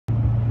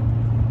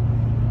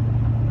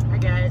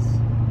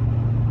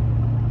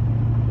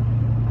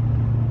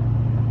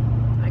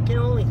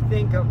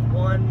think of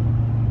one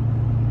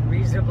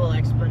reasonable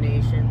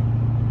explanation.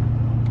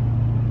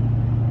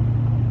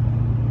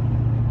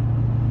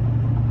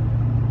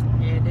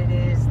 And it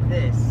is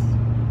this.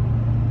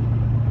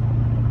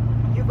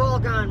 You've all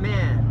gone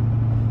mad.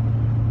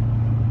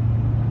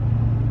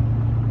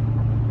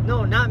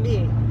 No, not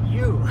me.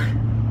 You.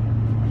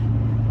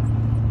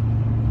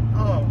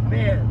 Oh,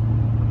 man.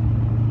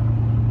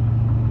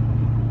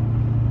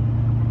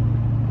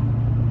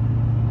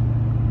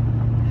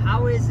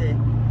 How is it?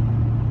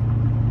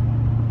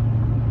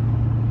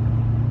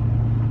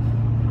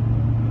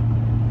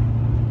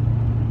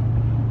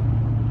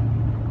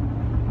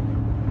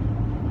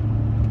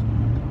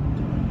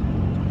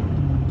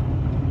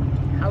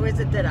 How is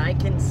it that I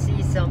can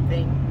see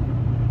something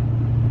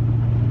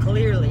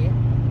clearly?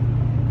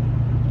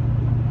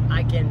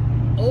 I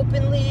can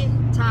openly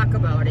talk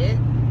about it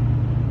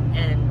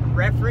and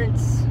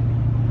reference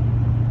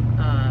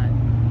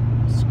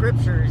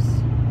scriptures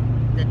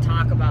that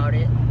talk about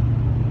it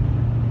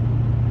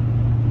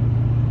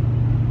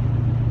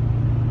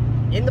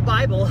in the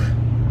Bible,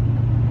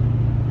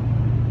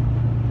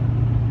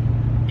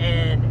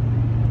 and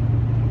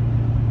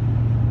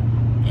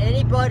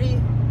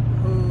anybody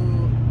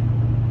who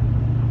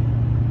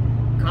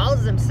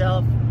calls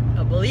himself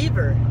a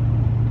believer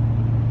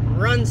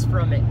runs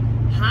from it,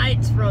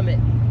 hides from it,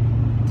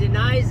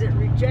 denies it,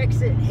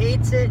 rejects it,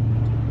 hates it,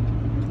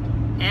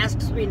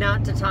 asks me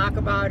not to talk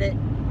about it,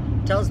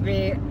 tells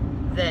me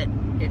that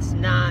it's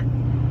not,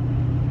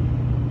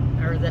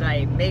 or that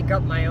I make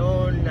up my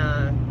own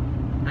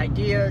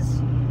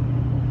ideas.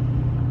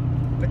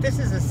 But this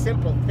is a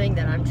simple thing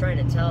that I'm trying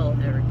to tell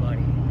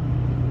everybody.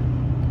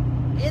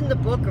 In the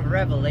book of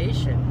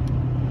Revelation,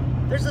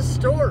 there's a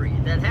story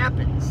that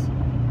happens.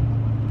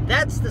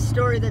 That's the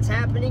story that's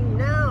happening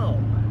now.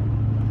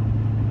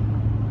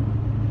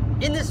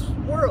 In this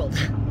world.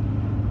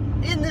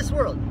 In this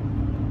world.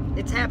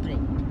 It's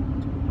happening.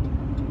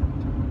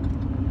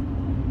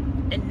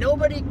 And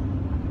nobody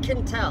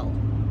can tell.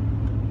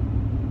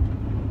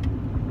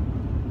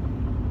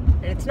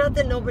 And it's not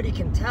that nobody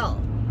can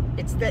tell.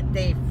 It's that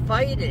they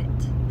fight it.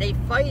 They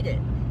fight it.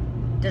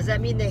 Does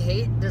that mean they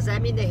hate? Does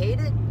that mean they hate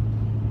it?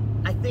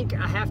 I think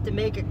I have to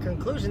make a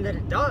conclusion that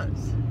it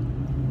does.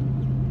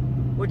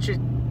 Which is,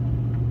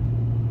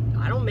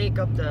 I don't make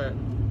up the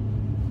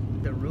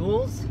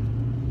rules,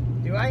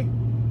 do I?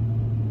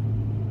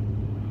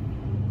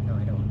 No,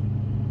 I don't.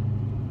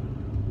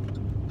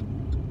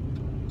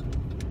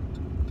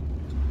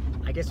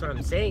 I guess what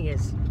I'm saying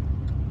is,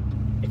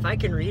 if I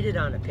can read it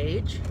on a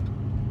page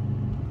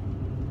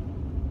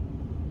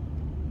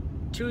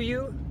to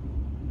you,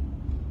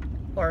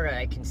 or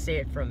I can say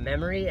it from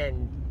memory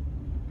and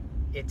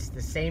it's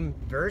the same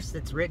verse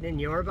that's written in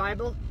your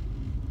Bible,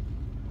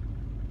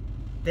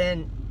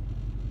 then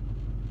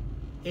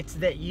it's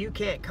that you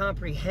can't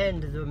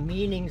comprehend the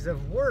meanings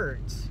of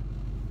words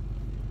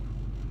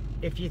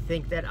if you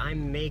think that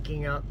I'm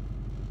making up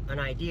an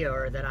idea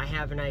or that I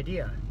have an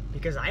idea,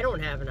 because I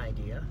don't have an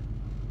idea.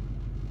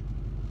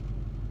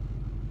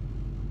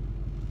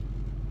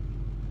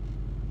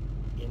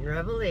 In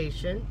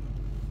Revelation,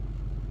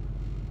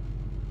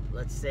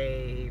 let's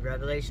say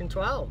Revelation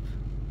 12,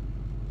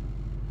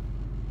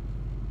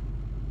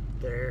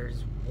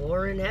 there's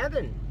war in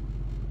heaven.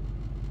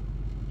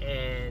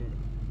 And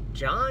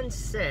John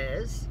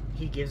says,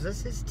 he gives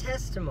us his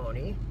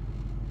testimony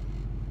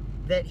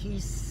that he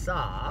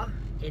saw,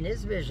 in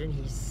his vision,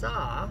 he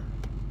saw.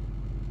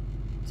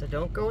 So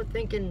don't go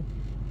thinking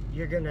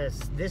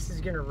this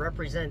is gonna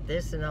represent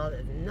this and all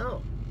that.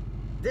 No.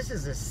 This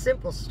is a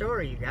simple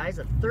story, you guys.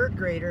 A third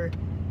grader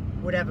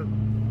would have a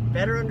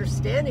better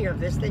understanding of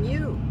this than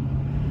you.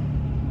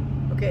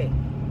 Okay.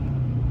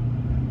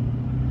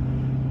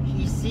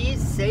 He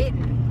sees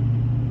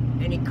Satan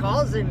and he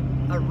calls him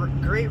a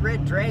great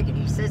red dragon.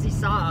 He says he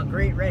saw a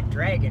great red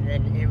dragon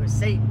and it was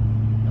Satan.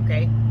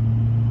 Okay?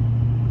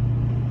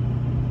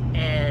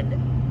 And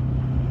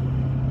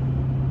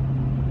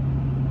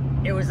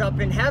it was up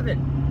in heaven.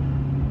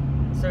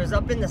 So it was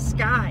up in the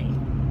sky.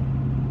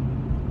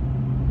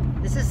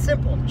 This is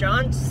simple.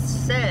 John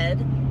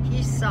said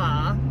he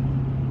saw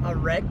a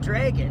red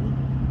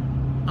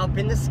dragon up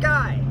in the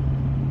sky.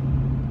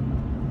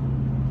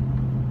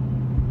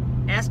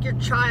 Ask your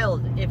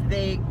child if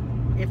they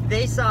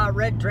saw a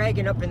red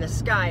dragon up in the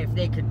sky,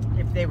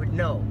 if they would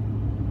know.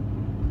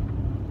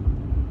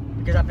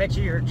 Because I bet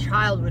you your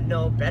child would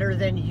know better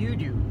than you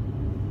do,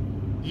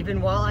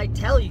 even while I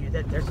tell you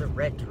that there's a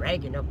red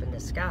dragon up in the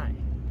sky.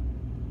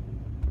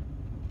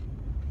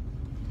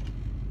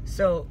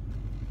 So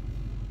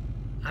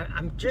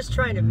I'm just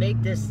trying to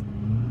make this.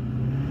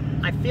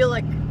 I feel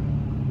like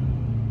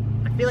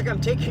I'm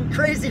taking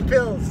crazy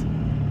pills.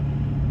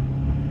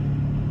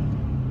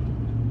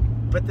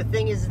 But the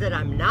thing is that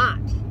I'm not.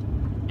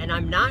 And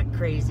I'm not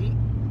crazy.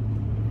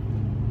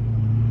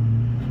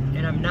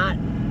 And I'm not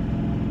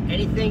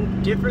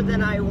anything different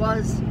than I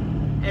was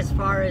as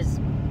far as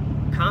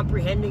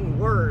comprehending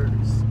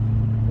words.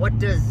 What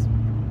does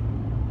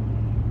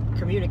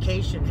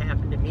communication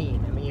happen to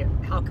mean? I mean,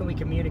 how can we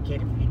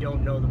communicate if you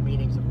don't know the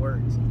meanings of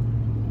words?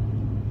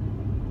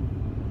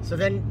 So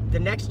then the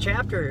next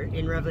chapter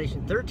in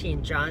Revelation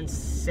 13, John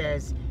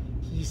says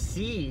he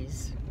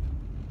sees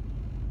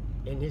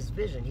in his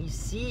vision, he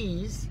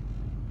sees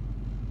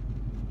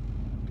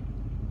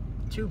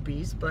two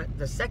beasts, but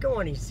the second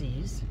one he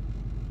sees,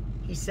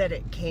 he said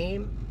it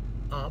came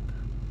up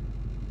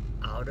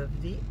out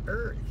of the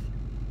earth.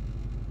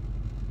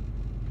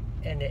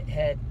 And it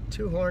had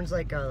two horns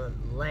like a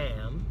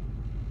lamb,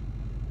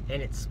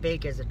 and it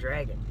spake as a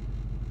dragon.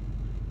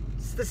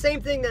 It's the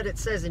same thing that it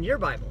says in your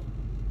Bible,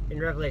 in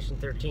Revelation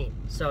 13.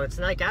 So it's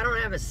like, I don't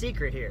have a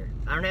secret here.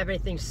 I don't have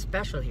anything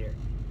special here.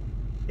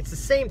 It's the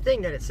same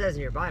thing that it says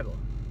in your Bible.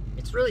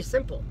 It's really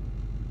simple.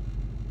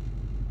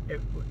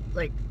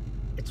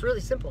 It's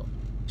really simple.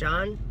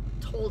 John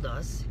told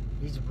us,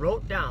 he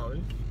wrote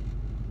down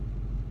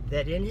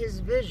that in his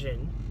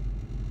vision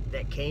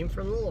that came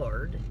from the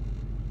Lord,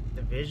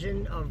 the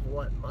vision of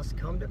what must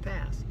come to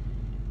pass,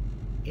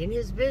 in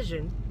his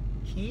vision,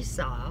 he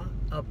saw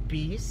a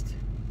beast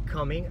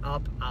coming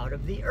up out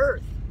of the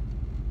earth.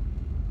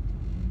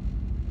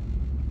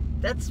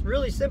 That's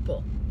really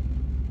simple.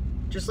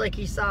 Just like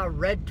he saw a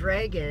red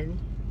dragon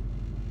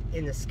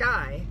in the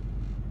sky,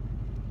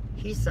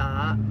 he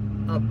saw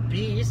a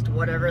beast,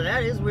 whatever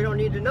that is, we don't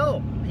need to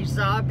know. He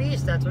saw a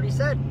beast, that's what he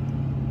said.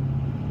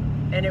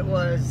 And it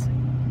was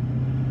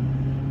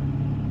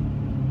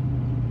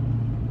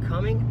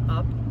coming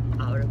up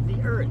out of the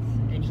earth.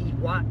 And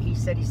he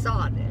said he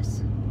saw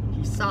this.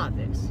 He saw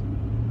this.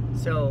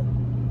 So,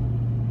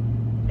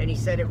 and he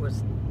said it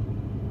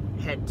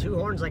had two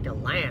horns like a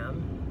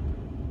lamb,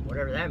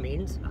 whatever that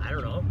means, I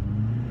don't know.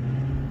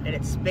 And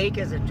it spake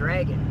as a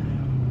dragon.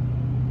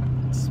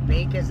 It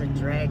spake as a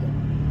dragon.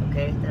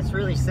 Okay, that's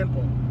really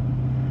simple.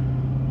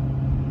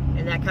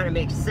 And that kind of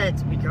makes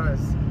sense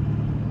because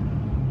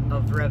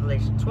of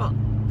Revelation 12.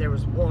 There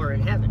was war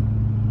in heaven.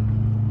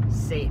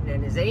 Satan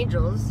and his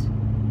angels,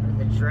 or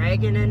the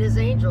dragon and his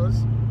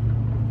angels,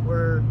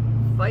 were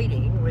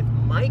fighting with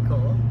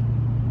Michael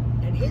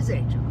and his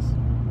angels.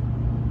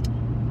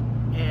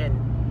 And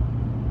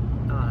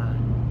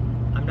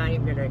I'm not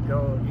even going to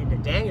go into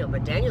Daniel,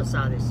 but Daniel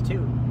saw this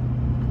too.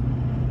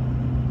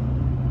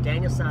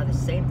 Daniel saw the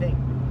same thing,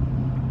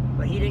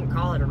 but he didn't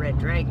call it a red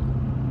dragon.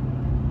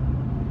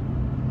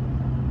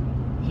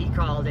 He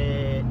called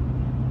it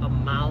a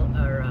mouth,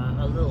 or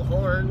a little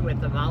horn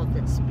with a mouth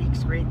that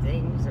speaks great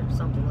things, or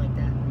something like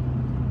that.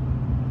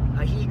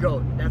 A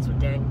he-goat, that's what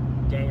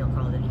Daniel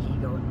called it, a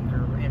he-goat,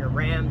 and a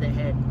ram that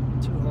had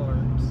two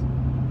horns.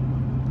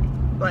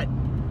 But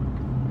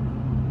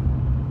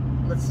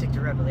let's stick to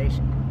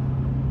Revelation.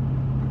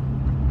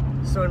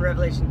 So in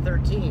Revelation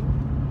 13,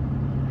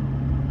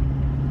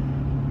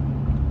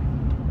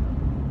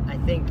 I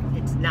think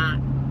it's not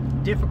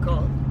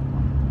difficult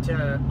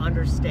to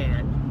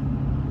understand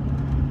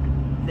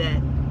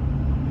that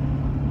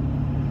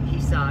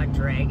he saw a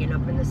dragon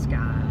up in the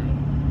sky,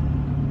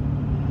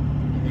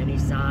 and then he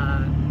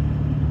saw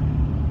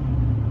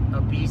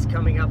a beast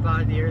coming up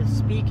out of the earth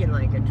speaking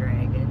like a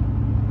dragon.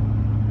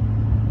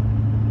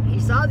 He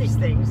saw these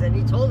things, and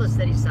he told us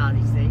that he saw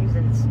these things,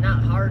 and it's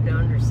not hard to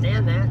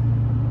understand that.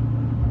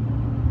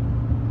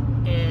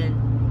 And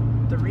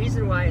the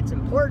reason why it's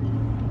important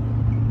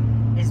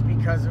is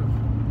because of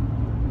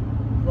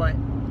what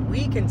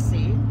we can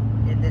see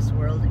in this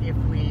world if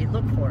we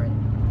look for it.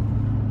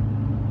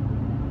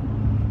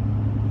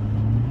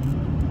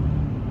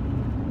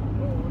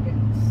 Oh, we're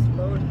getting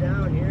slowed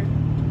down here.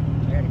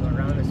 I gotta go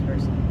around this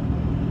person.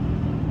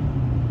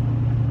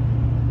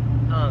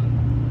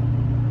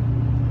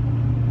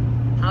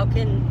 How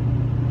can...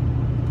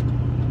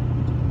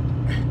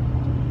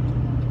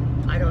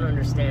 I don't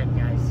understand,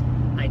 guys.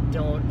 I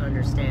don't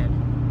understand.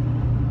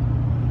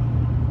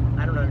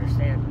 I don't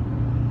understand.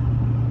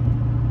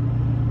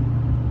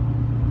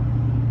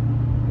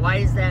 Why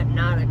is that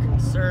not a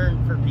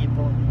concern for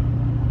people?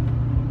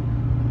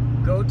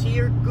 Go to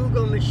your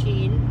Google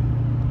machine,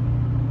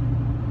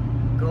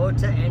 go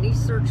to any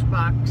search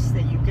box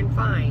that you can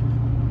find,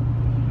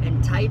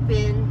 and type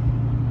in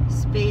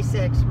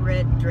SpaceX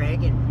Red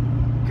Dragon,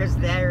 because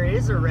there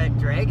is a red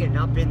dragon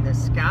up in the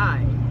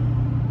sky.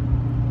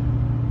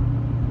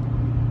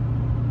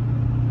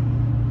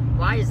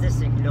 Why is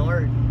this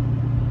ignored?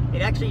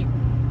 It actually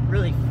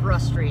really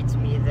frustrates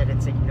me that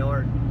it's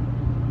ignored.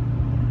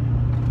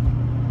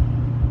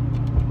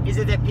 Is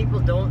it that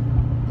people don't,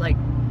 like,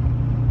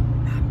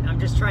 I'm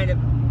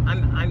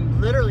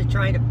literally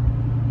trying to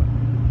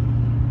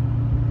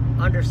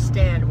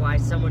understand why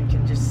someone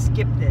can just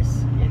skip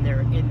this in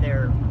their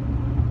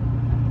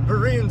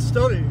Berean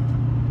study.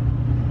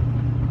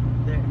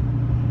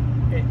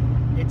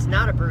 It's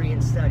not a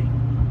Berean study.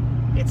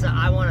 It's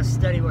I want to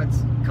study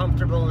what's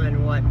comfortable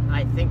and what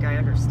I think I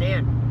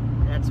understand.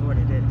 That's what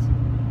it is.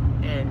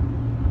 And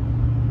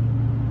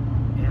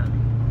yeah,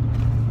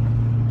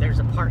 there's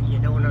a part you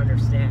don't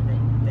understand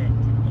that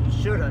you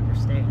should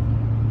understand.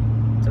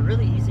 It's a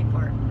really easy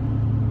part.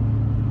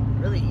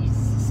 Really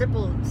easy,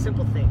 simple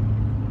thing.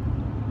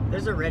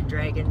 There's a red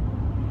dragon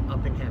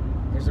up in heaven.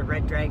 There's a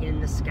red dragon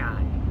in the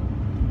sky.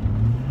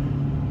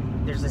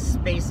 There's a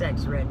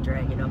SpaceX red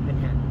dragon up in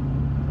heaven.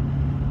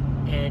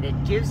 And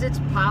it gives its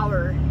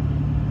power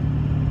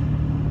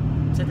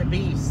to the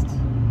beast.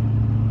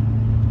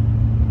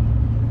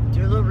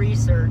 Do a little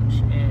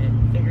research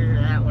and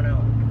figure that one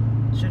out.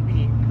 It should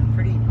be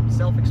pretty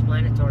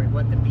self-explanatory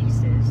what the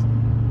beast is.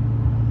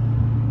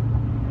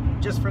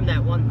 Just from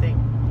that one thing.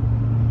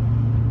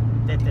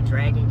 That the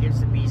dragon gives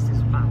the beast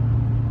his power,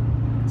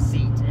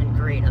 seat, and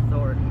great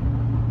authority.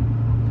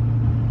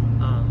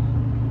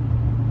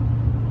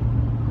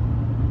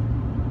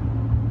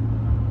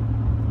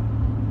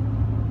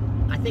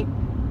 I think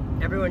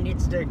everyone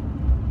needs to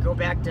go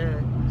back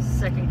to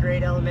 2nd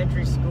grade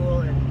elementary school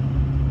and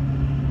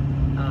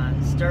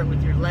start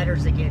with your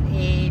letters again.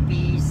 A,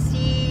 B,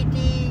 C,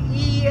 D,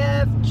 E,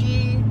 F,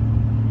 G.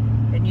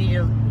 And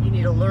you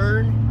need to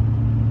learn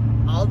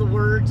all the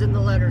words and the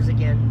letters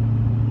again.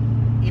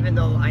 Even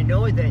though I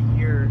know that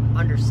you're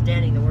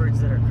understanding the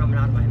words that are coming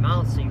out of my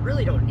mouth, so you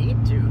really don't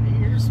need to.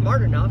 You're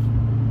smart enough.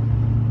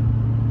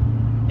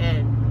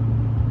 And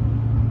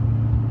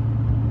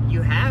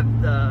you have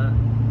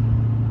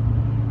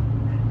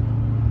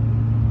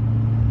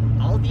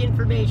all the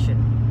information.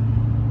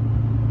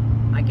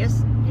 I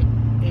guess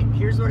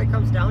here's what it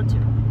comes down to.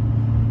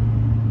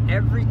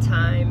 Every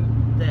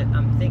time that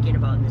I'm thinking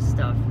about this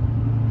stuff,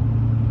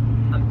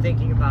 I'm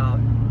thinking about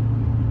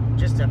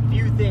just a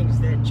few things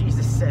that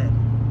Jesus said.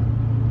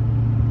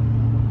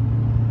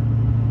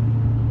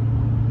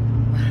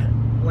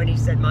 When he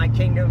said, my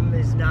kingdom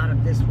is not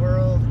of this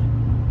world.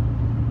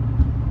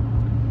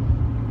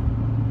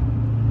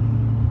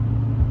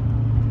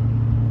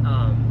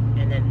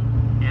 And then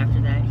after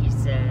that he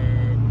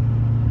said,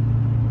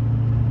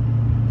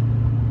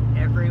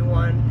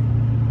 everyone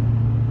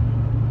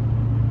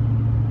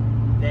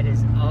that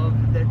is of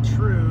the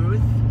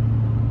truth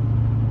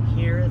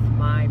heareth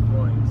my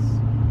voice.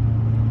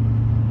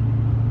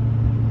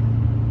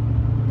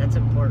 That's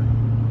important.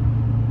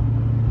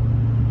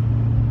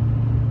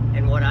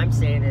 And what I'm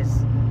saying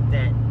is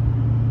that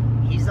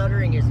he's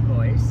uttering his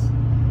voice,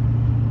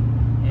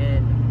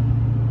 and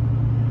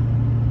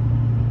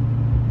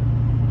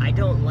I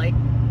don't like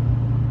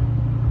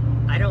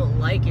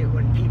it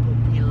when people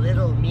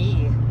belittle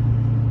me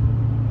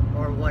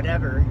or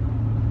whatever,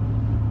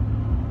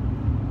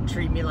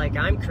 treat me like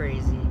I'm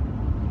crazy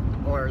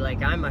or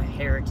like I'm a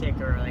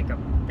heretic or like a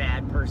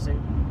bad person,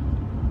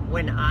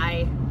 when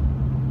I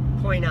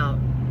point out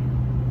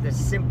the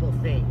simple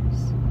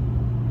things.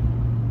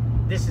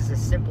 This is a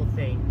simple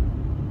thing,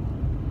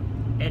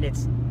 and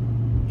it's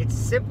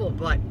simple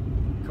but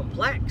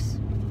complex.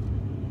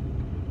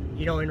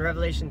 You know, in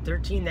Revelation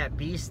 13, that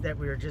beast that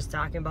we were just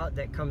talking about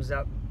that comes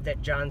up,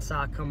 that John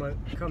saw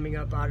coming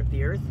up out of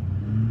the earth,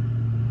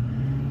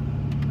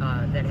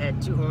 that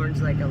had 2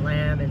 horns like a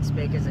lamb and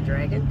spake as a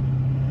dragon.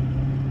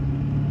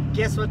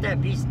 Guess what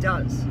that beast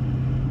does?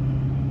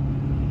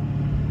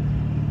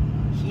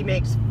 He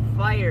makes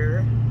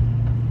fire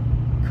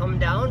come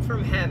down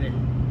from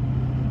heaven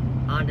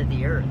onto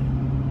the earth.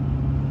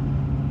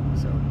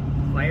 So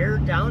fire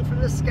down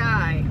from the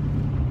sky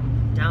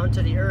down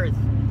to the earth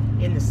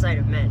in the sight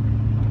of men,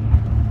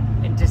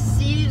 and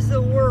deceives the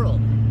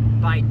world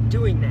by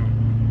doing that.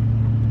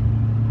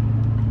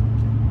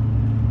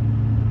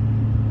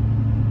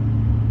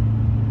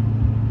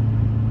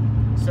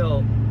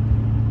 So,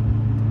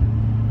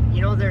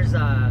 you know, there's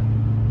a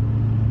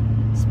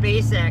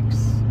SpaceX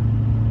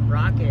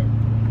rocket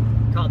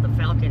called the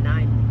Falcon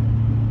 9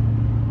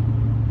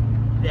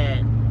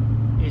 that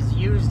is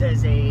used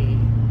as a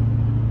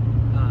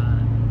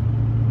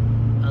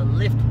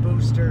lift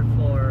booster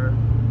for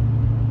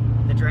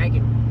the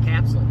Dragon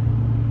capsule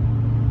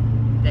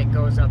that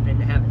goes up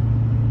into heaven,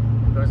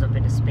 goes up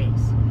into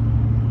space.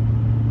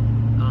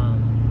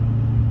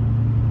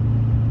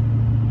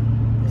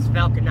 This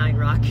Falcon 9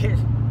 rocket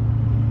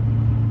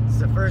is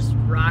the first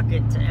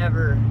rocket to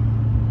ever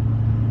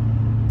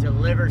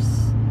deliver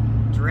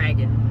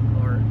Dragon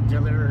or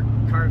deliver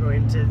cargo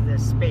into the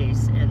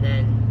space and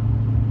then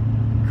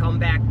come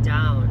back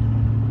down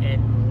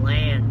and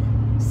land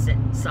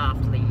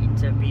softly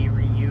to be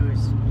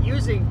reused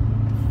using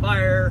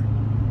fire.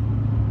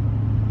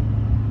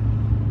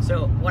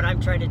 So what I'm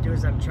trying to do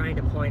is I'm trying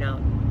to point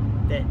out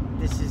that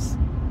this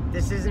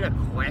isn't a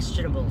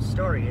questionable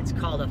story. It's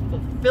called a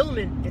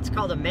fulfillment. It's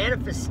called a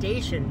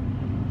manifestation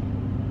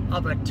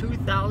of a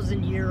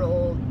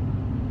 2,000-year-old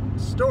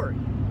story,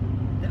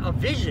 a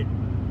vision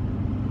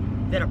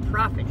that a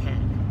prophet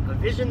had, a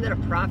vision that a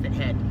prophet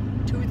had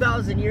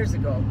 2,000 years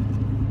ago.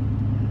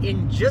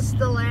 In just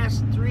the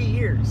last 3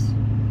 years,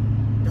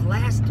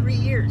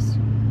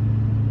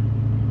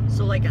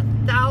 so like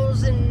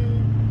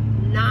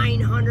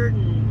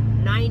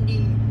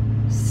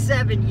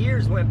 1,997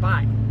 years went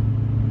by,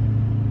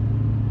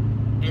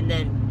 and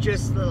then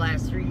just the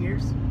last 3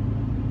 years,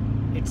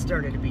 it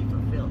started to be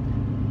fulfilled.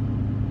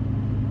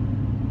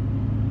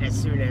 As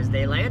soon as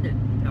they landed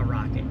a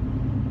rocket,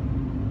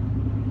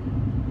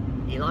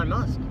 Elon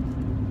Musk.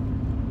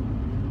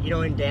 You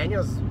know, in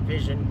Daniel's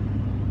vision,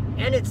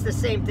 and it's the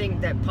same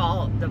thing that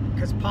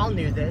because Paul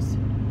knew this,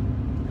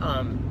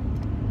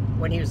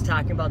 when he was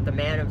talking about the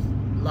man of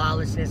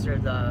lawlessness or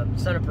the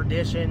son of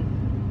perdition,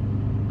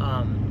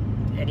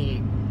 And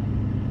he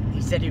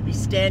said he'd be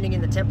standing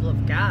in the temple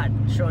of God,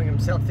 showing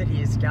himself that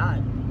he is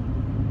God.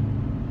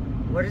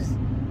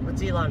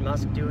 What's Elon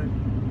Musk doing?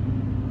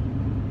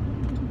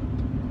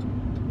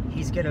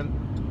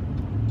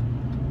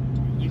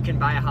 You can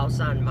buy a house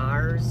on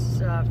Mars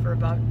for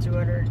about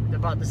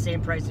the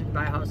same price you can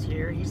buy a house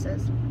here, he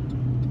says.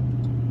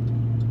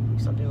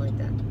 Something like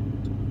that.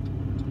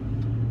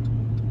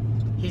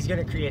 He's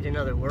gonna create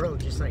another world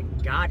just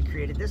like God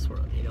created this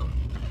world, you know?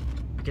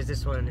 Because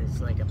this one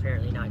is like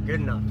apparently not good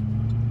enough.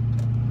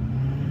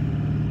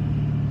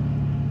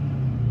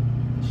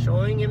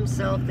 Showing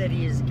himself that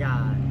he is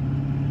God.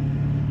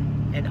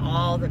 And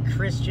all the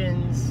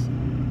Christians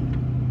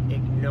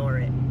ignore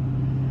it.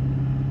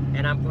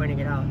 And I'm pointing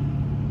it out.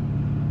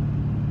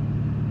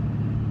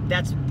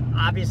 That's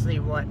obviously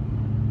what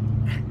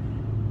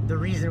the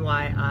reason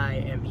why I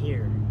am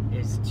here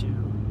is to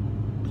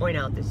point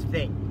out this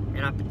thing.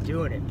 And I've been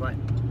doing it, but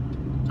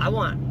I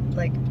want,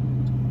 like,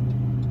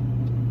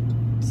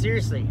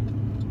 seriously.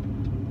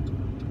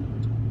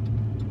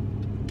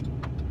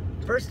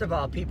 First of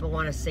all, people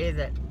want to say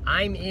that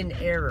I'm in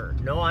error.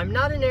 No, I'm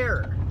not in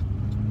error.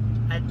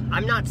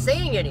 I'm not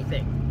saying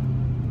anything.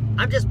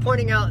 I'm just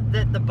pointing out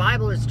that the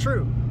Bible is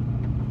true.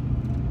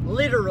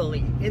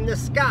 Literally, in the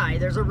sky,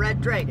 there's a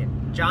red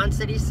dragon. John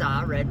said he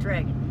saw a red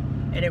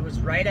dragon. And it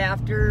was right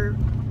after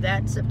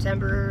that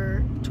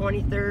September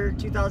 23rd,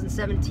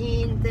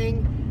 2017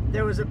 thing.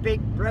 There was a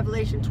big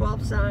Revelation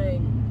 12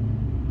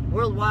 sign.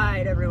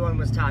 Worldwide, everyone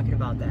was talking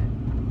about that.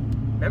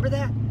 Remember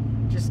that?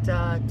 Just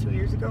 2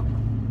 years ago?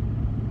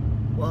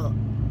 Well,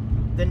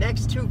 the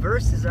next two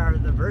verses are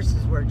the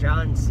verses where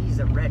John sees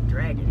a red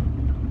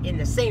dragon in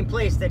the same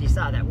place that he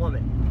saw that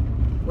woman.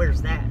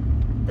 Where's that?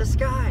 The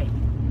sky.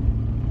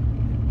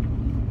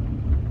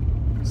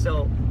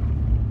 So,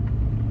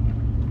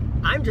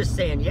 I'm just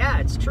saying, yeah,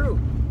 it's true.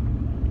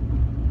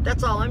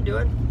 That's all I'm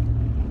doing.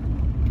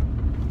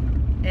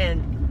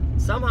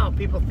 And somehow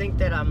people think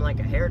that I'm like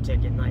a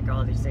heretic and like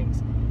all these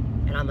things.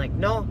 And I'm like,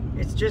 no,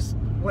 it's just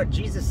what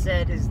Jesus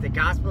said is the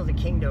gospel of the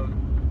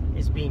kingdom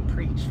is being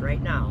preached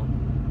right now.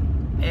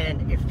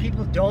 And if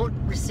people don't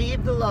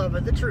receive the love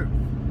of the truth,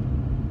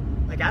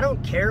 like I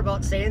don't care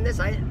about saying this.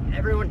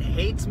 Everyone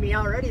hates me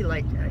already,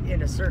 like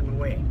in a certain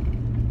way.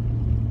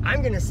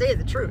 I'm gonna say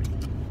the truth.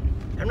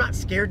 I'm not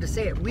scared to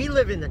say it. We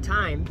live in the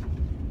time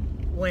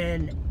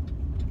when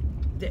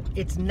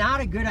it's not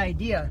a good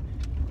idea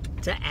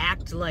to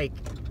act like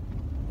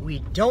we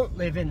don't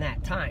live in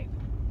that time.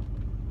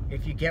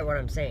 If you get what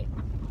I'm saying.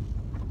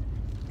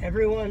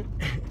 Everyone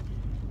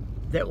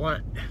that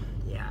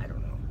yeah, I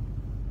don't know.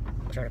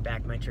 I'm trying to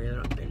back my trailer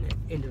up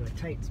into a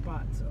tight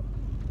spot, so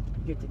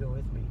you get to go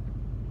with me.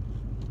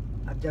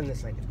 I've done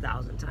this like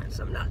 1,000 times,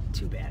 so I'm not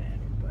too bad at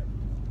it, but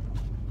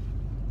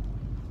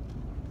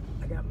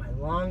I got my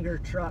longer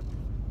truck.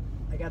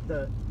 I got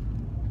the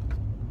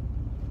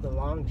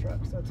long truck,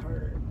 so it's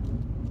harder.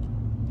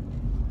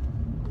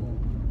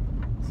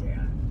 So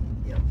yeah,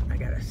 yep, I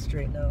gotta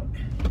straighten out.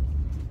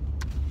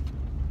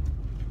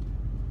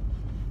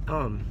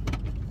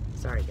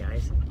 Sorry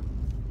guys,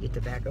 you have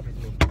to back up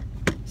with me.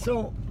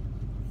 So,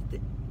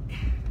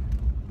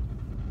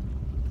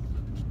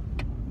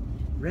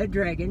 Red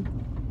Dragon,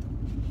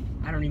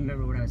 I don't even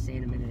remember what I was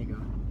saying a minute ago.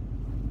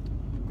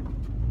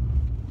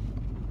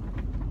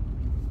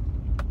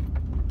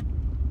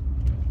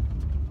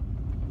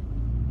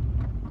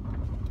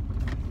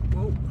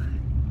 Whoa,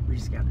 we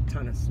just got a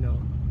ton of snow,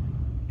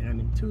 and I'm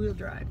in two-wheel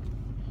drive.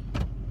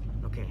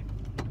 Okay.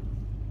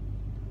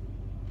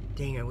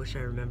 Dang, I wish I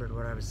remembered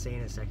what I was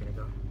saying a second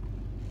ago.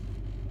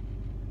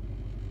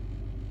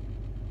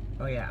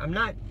 Oh yeah, I'm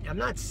not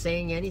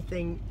saying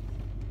anything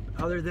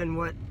other than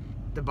what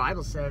the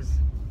Bible says.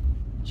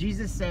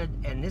 Jesus said,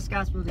 and this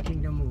gospel of the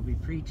kingdom will be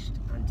preached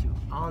unto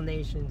all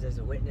nations as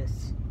a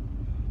witness,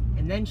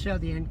 and then shall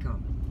the end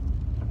come.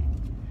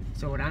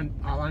 So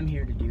all I'm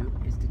here to do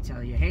is to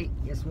tell you, hey,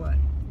 guess what?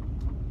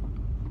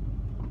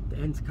 The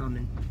end's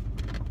coming.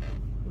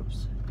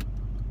 Whoops.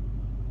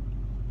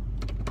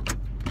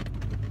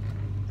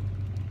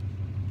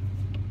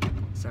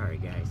 Sorry,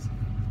 guys.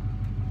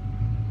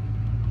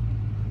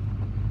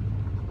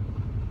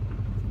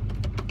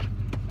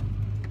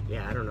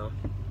 Yeah, I don't know.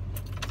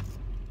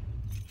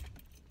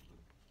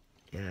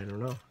 Yeah, I don't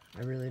know.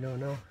 I really don't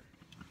know.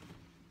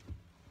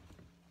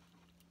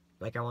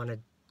 Like, I want to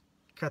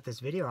cut this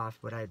video off,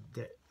 but I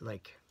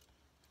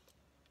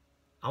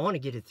want to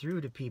get it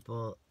through to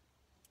people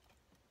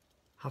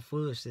how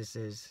foolish this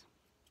is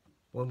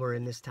when we're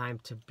in this time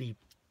to be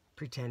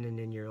pretending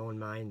in your own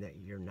mind that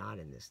you're not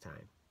in this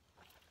time.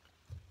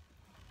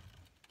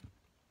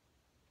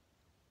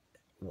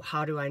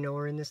 How do I know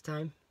we're in this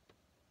time?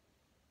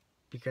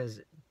 Because,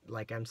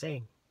 like I'm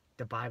saying,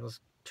 the Bible's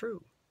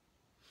true.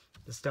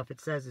 The stuff it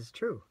says is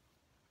true.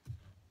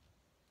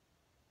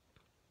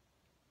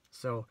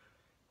 So,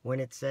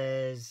 when it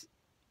says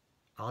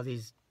all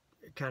these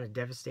kind of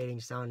devastating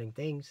sounding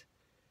things,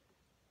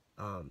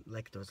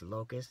 like those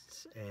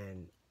locusts,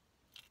 and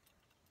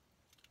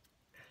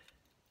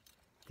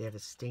they have a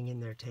sting in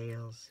their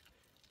tails,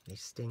 They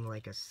sting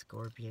like a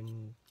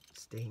scorpion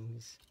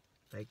stings.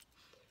 Like,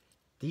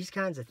 these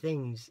kinds of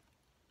things,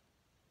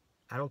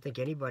 I don't think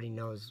anybody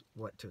knows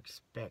what to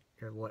expect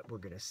or what we're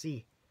going to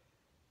see.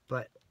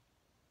 But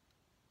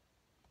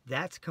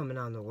that's coming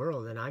on the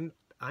world, and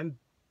I'm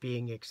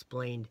being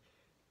explained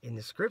in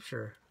the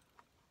scripture,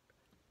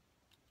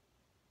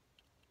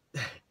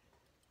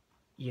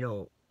 you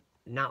know,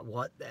 not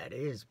what that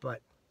is,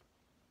 but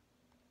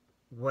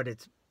what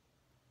it's,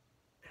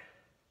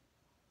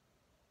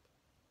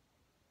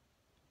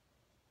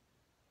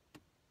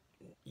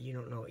 you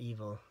don't know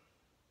evil,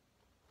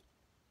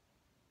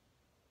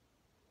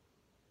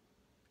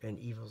 and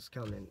evil's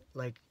coming.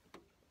 Like,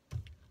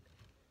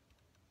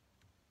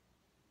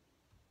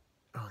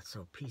 oh, it's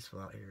so peaceful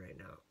out here right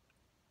now,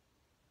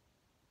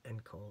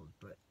 and cold,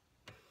 but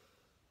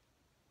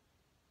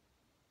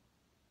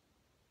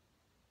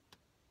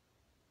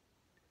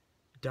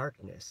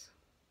darkness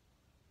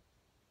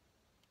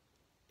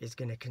is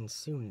going to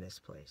consume this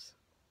place.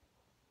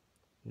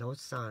 No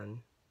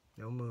sun,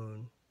 no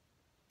moon,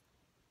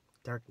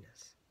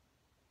 darkness.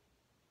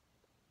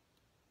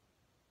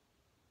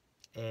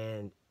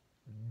 And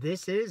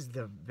this is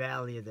the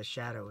valley of the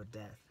shadow of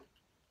death.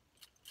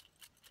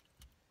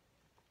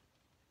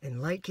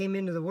 And light came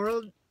into the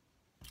world,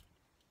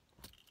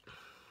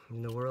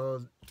 and the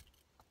world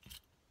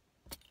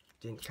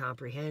didn't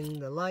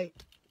comprehend the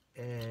light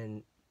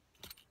and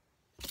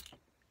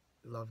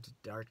loved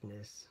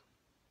darkness.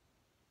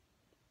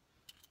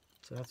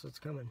 So that's what's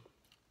coming.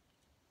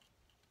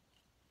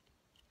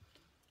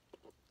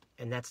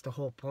 And that's the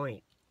whole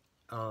point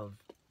of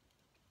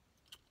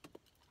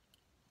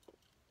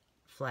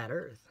flat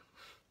earth.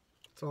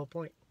 That's the whole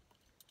point.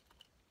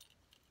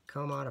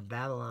 Come out of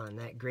Babylon,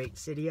 that great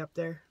city up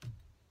there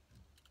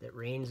that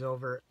reigns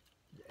over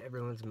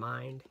everyone's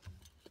mind.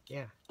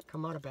 Yeah,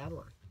 come out of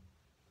Babylon.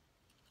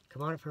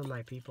 Come out of her,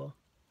 my people.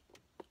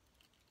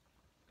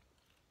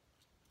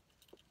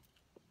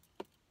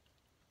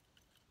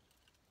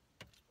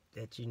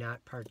 That you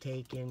not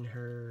partake in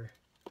her,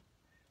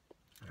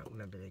 I don't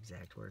remember the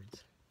exact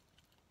words.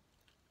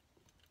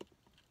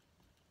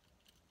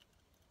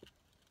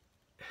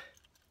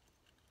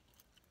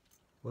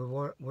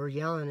 We're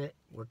yelling it.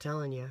 We're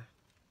telling you.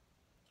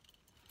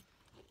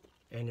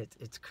 And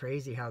it's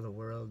crazy how the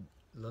world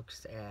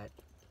looks at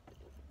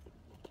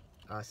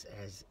us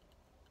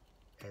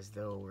as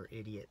though we're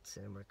idiots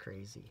and we're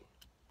crazy.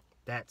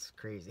 That's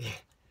crazy.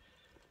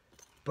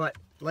 But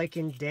like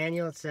in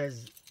Daniel, it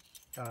says,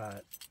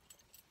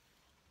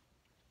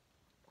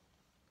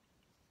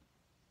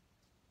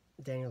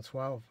 Daniel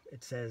 12,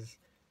 it says,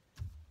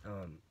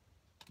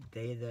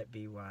 they that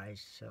be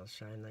wise shall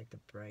shine like the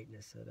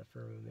brightness of the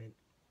firmament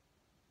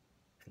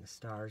and the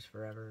stars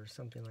forever, or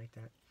something like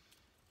that.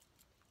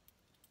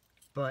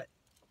 But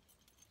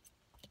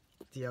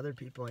the other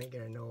people ain't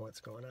gonna know what's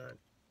going on.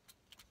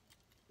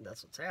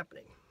 That's what's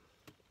happening.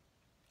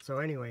 So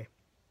anyway,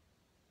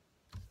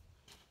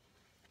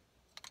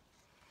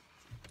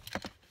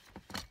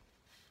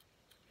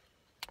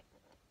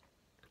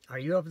 are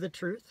you of the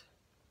truth?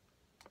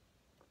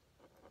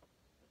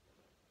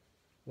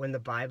 When the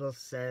Bible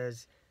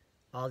says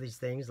all these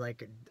things,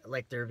 like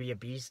there be a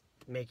beast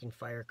making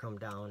fire come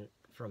down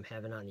from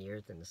heaven on the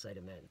earth in the sight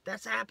of men.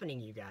 That's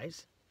happening, you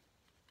guys.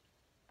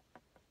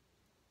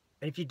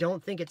 And if you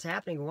don't think it's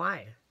happening,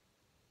 why?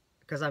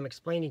 Because I'm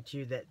explaining to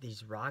you that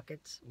these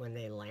rockets, when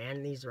they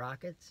land these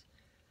rockets,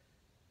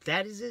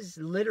 that is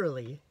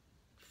literally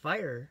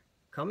fire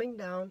coming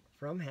down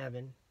from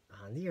heaven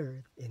on the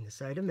earth in the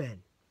sight of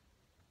men.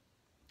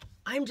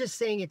 I'm just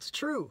saying it's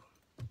true.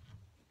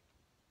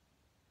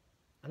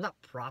 I'm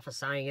not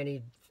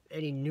prophesying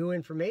any new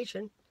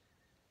information.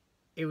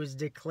 It was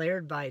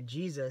declared by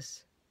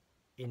Jesus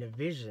in a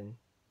vision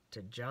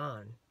to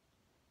John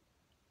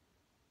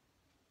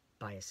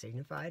by a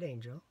signified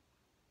angel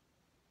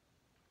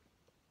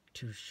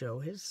to show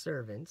his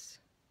servants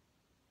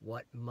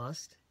what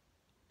must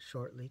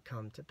shortly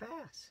come to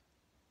pass.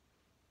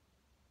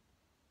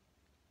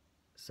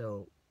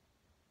 So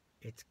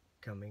it's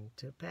coming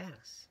to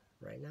pass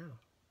right now.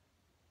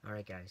 All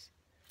right, guys,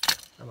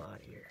 I'm out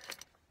of here.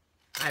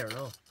 I don't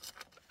know.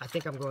 I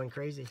think I'm going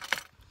crazy.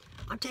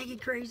 I'm taking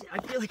crazy. I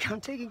feel like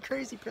I'm taking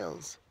crazy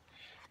pills.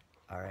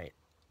 All right.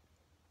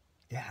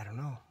 Yeah, I don't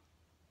know.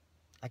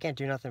 I can't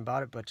do nothing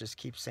about it but just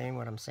keep saying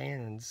what I'm saying.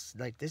 And it's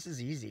like, this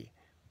is easy.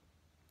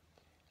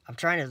 I'm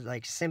trying to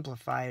like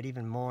simplify it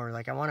even more.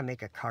 Like I want to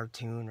make a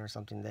cartoon or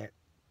something that,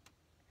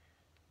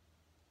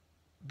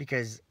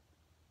 because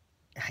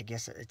I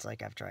guess it's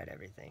like I've tried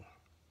everything.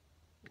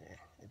 Yeah,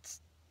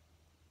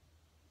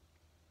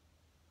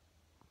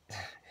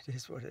 it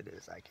is what it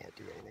is. I can't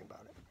do anything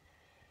about it.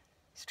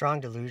 Strong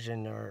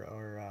delusion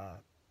or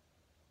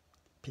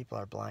people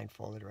are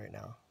blindfolded right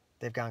now.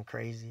 They've gone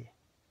crazy.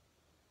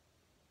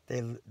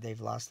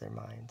 They've lost their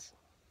minds.